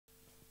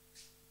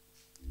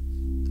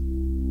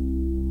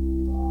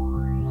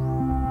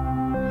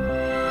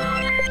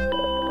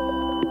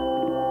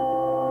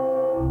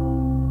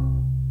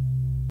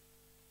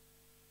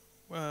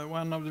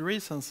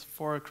reasons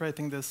for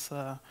creating this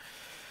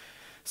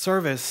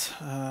service.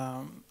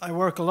 I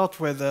work a lot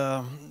with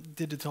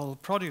digital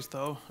projects,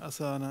 though,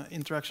 as an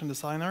interaction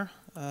designer,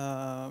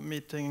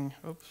 meeting.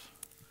 Oops.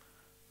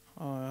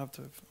 Oh, I have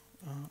to.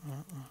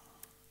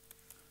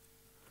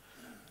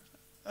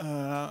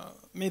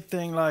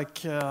 Meeting like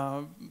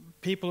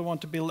people who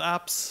want to build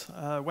apps,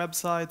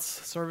 websites,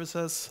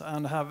 services,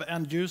 and have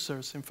end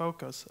users in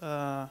focus.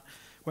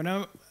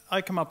 When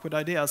I come up with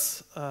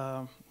ideas,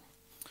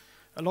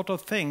 a lot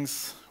of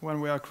things when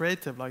we are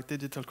creative, like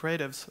digital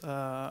creatives,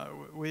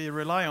 we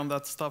rely on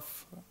that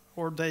stuff,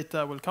 or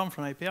data will come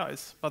from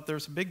APIs. But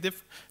there's a big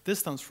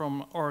distance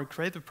from our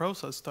creative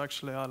process to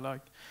actually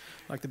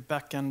like the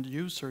back-end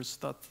users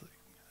that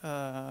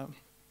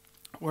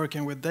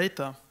working with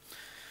data.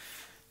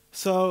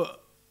 So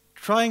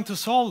trying to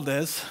solve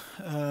this,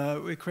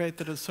 we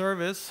created a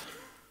service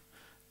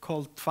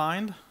called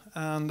Tvined,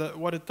 and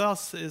what it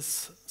does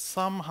is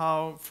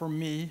somehow for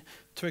me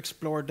to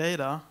explore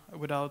data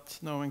without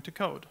knowing to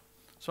code.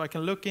 So I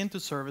can look into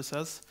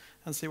services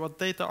and see what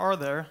data are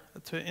there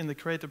in the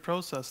creative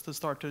process to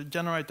start to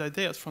generate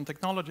ideas from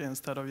technology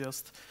instead of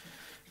just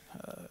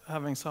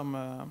having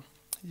some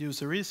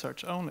user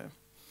research only.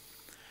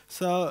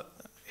 So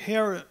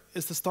here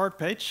is the start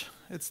page.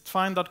 It's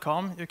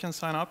tvined.com. You can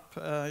sign up.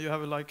 You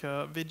have like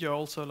a video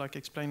also like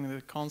explaining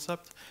the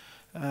concept.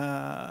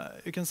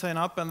 You can sign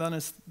up, and then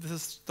this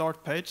is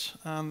start page.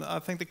 And I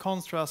think the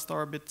contrasts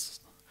are a bit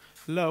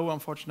low,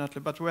 unfortunately,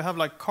 but we have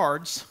like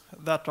cards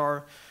that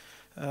are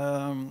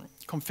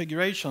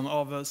configuration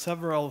of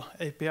several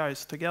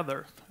APIs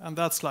together, and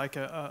that's like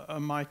a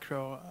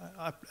micro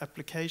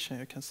application,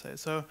 you can say.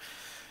 So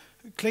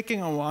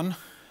clicking on one,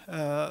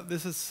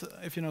 this is,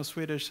 if you know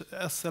Swedish,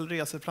 SL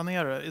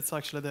Reseplanerare. It's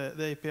actually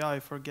the API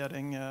for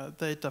getting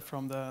data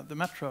from the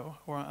metro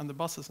and the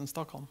buses in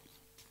Stockholm.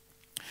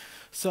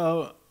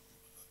 So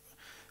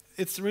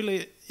it's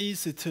really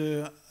easy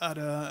to add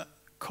a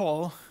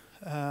call.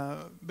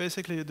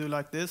 Basically, you do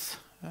like this.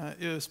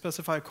 You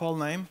specify a call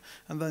name,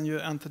 and then you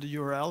enter the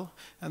URL.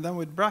 And then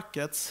with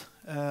brackets,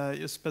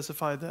 you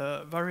specify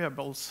the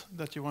variables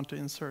that you want to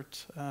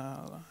insert.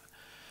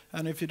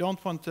 And if you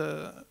don't want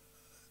to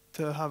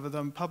have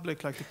them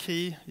public, like the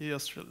key, you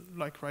just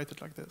like write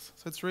it like this.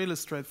 So it's really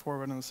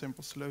straightforward and a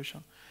simple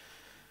solution.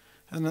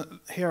 And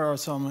here are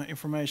some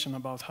information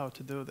about how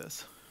to do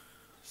this.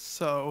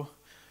 So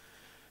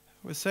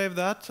we save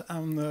that,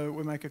 and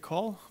we make a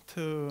call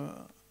to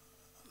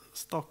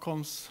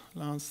Stockholm's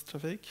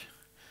Länstrafik.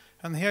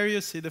 And here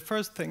you see the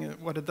first thing,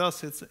 what it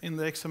does, it's in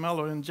the XML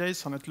or in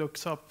JSON, it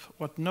looks up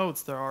what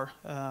nodes there are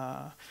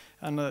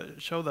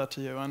and show that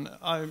to you. And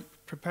I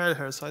prepared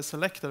here, so I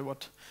selected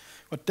what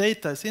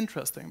data is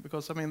interesting,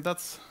 because I mean,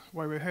 that's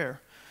why we're here.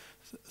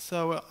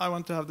 So I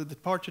want to have the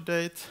departure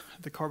date,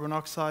 the carbon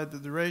monoxide, the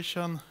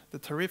duration, the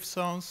tariff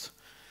zones,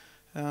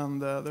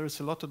 and there's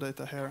a lot of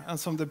data here, and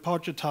some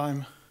departure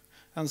time,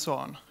 and so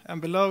on.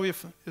 And below you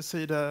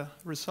see the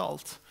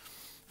result.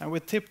 And we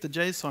tip the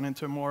JSON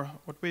into a more,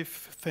 what we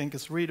think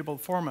is readable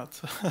format.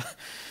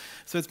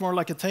 So it's more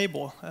like a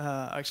table,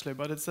 actually,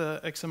 but it's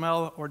a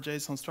XML or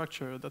JSON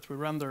structure that we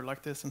render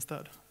like this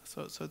instead.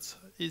 So it's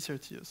easier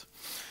to use.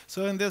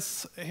 So in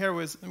this, here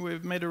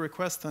we've made a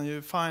request, and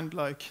you find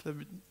like the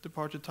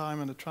departure time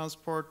and the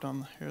transport,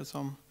 and here's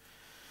some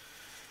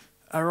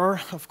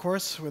error, of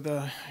course, with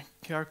a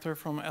character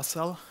from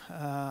SL.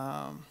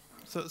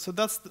 So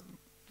that's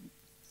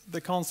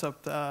the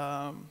concept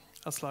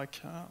as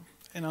like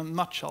in a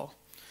nutshell.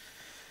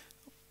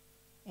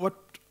 What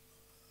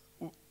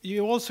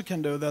you also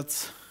can do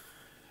that's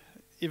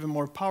even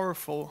more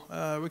powerful,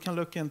 we can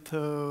look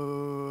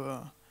into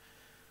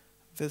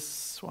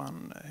this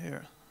one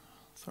here,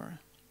 sorry,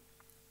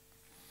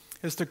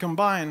 is to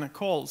combine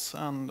calls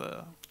and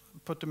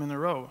put them in a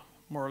row,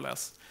 more or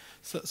less.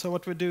 So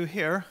what we do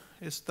here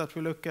is that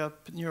we look at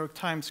New York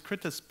Times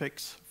critics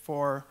picks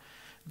for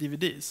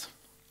DVDs.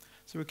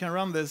 So we can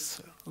run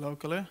this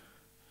locally.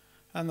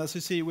 And as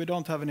you see, we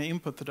don't have any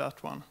input to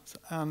that one.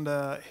 And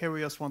here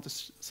we just want a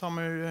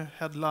summary,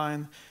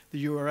 headline,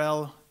 the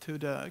URL to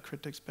the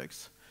critics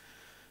picks.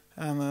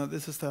 And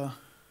this is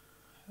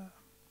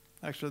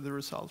actually the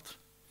result.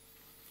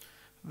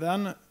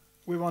 Then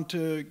we want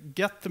to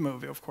get the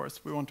movie, of course.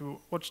 We want to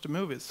watch the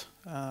movies.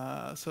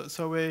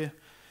 So we,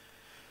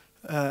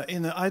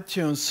 in the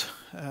iTunes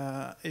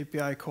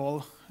API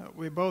call,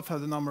 we both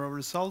have the number of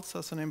results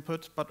as an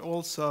input, but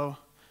also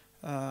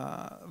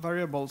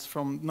variables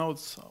from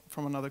nodes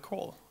from another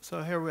call.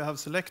 So here we have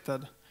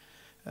selected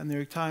a New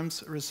York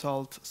Times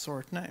result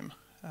sort name.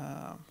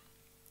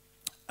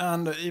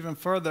 And even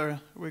further,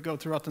 we go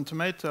to Rotten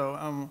Tomato,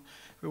 and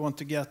we want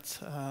to get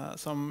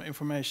some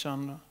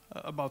information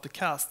about the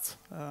cast.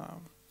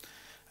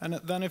 And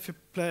then if you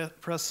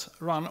press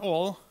run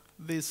all,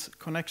 these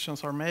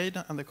connections are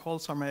made and the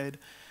calls are made,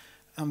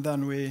 and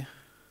then we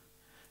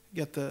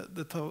get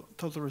the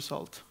total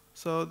result.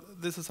 So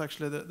this is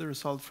actually the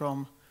result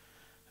from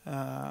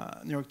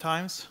New York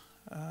Times,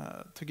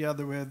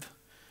 together with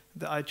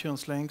the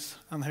iTunes links,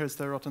 and here's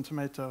the Rotten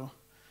Tomato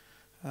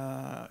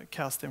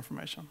cast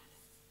information.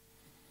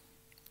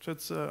 So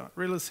it's a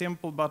really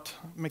simple but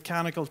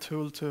mechanical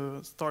tool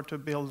to start to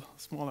build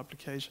small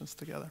applications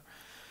together.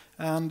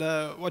 And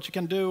what you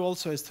can do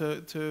also is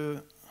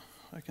maybe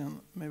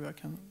I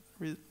can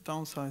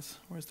downsize.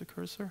 Where's the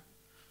cursor?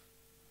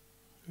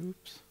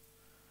 Oops.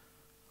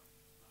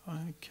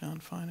 I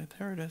can't find it.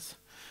 Here it is.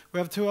 We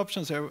have two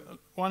options here.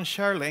 One,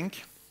 share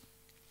link.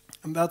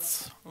 And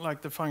that's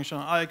like the function.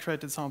 I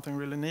created something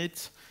really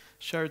neat.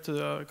 Share it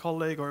to a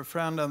colleague or a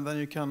friend, and then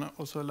you can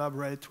also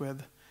elaborate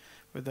with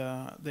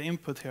the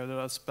input here that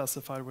are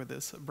specified with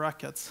these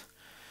brackets.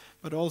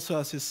 But also,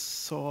 as you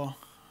saw,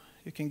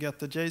 you can get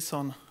the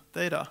JSON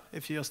data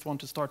if you just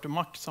want to start to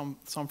mock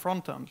some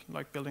front end,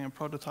 like building a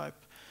prototype,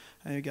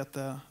 and you get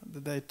the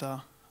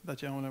data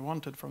that you only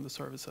wanted from the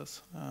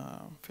services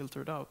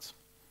filtered out.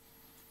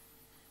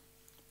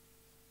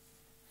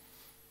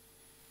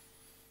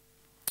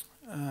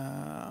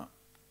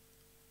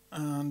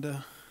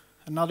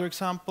 Another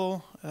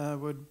example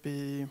would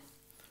be,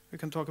 we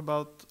can talk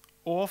about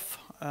auth.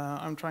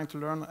 I'm trying to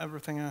learn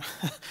everything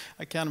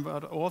I can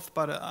about auth,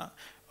 but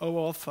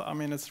OAuth, I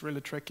mean, it's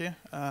really tricky.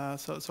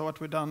 So what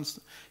we've done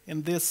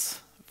in this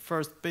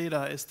first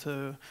beta is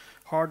to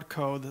hard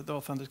code the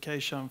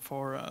authentication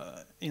for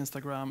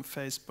Instagram,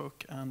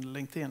 Facebook, and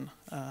LinkedIn.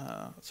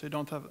 So you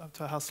don't have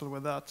to hassle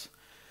with that.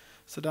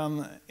 So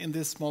then in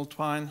this small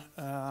twine,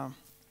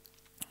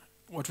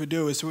 what we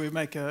do is we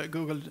make a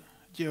Google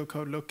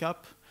geocode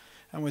lookup,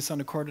 and we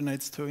send the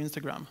coordinates to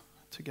Instagram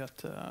to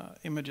get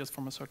images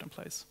from a certain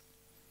place.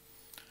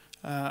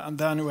 And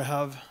then we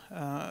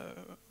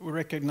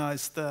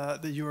recognize the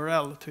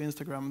URL to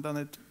Instagram. Then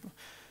it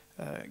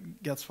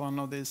gets one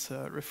of these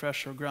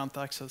refresh or grant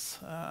access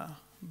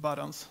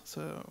buttons.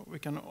 So we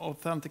can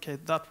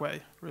authenticate that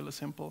way, really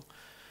simple.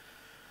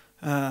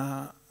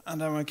 And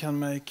then we can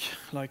make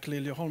like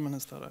Liljeholmen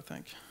instead, I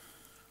think.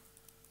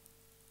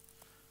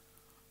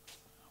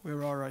 Where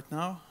we are right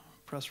now,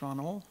 press run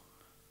all.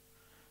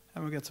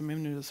 And we get some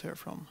images here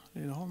from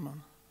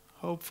Liljeholmen.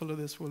 Hopefully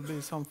this will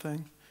be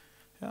something,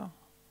 yeah,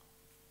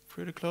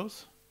 pretty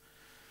close.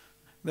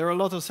 There are a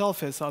lot of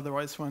selfies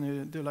otherwise when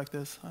you do like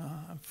this,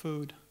 and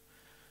food.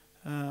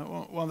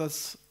 One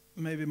that's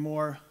maybe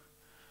more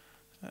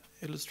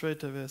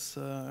illustrative is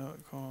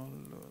called,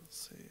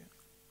 let's see,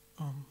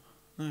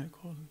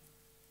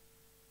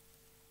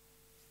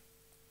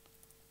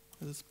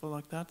 is it spelled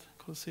like that?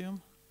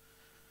 Colosseum?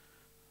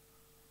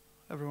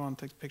 Everyone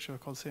takes a picture of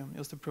Colosseum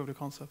just to prove the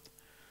concept.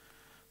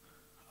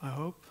 I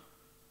hope.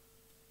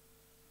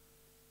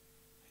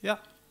 Yeah.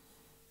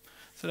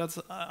 So that's,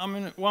 I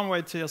mean, one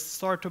way to just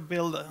start to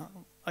build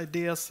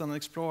ideas and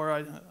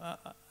explore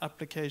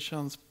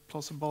applications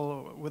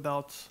possible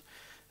without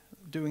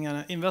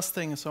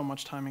investing so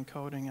much time in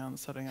coding and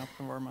setting up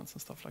environments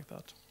and stuff like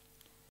that.